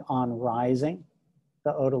 and on rising,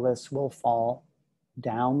 the otoliths will fall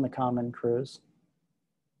down the common crus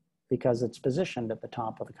because it's positioned at the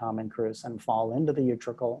top of the common crus and fall into the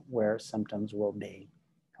utricle where symptoms will be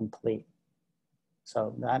complete.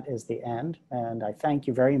 So that is the end, and I thank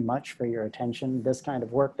you very much for your attention. This kind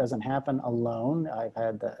of work doesn't happen alone. I've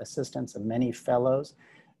had the assistance of many fellows,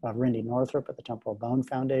 Rindy Northrup at the Temporal Bone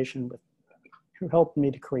Foundation, who helped me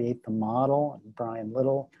to create the model, and Brian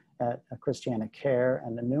Little at Christiana Care,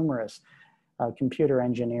 and the numerous computer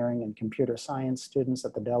engineering and computer science students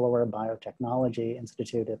at the Delaware Biotechnology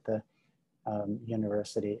Institute at the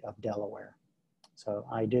University of Delaware. So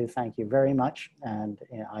I do thank you very much, and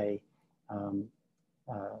I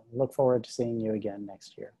look forward to seeing you again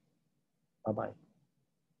next year. Bye-bye.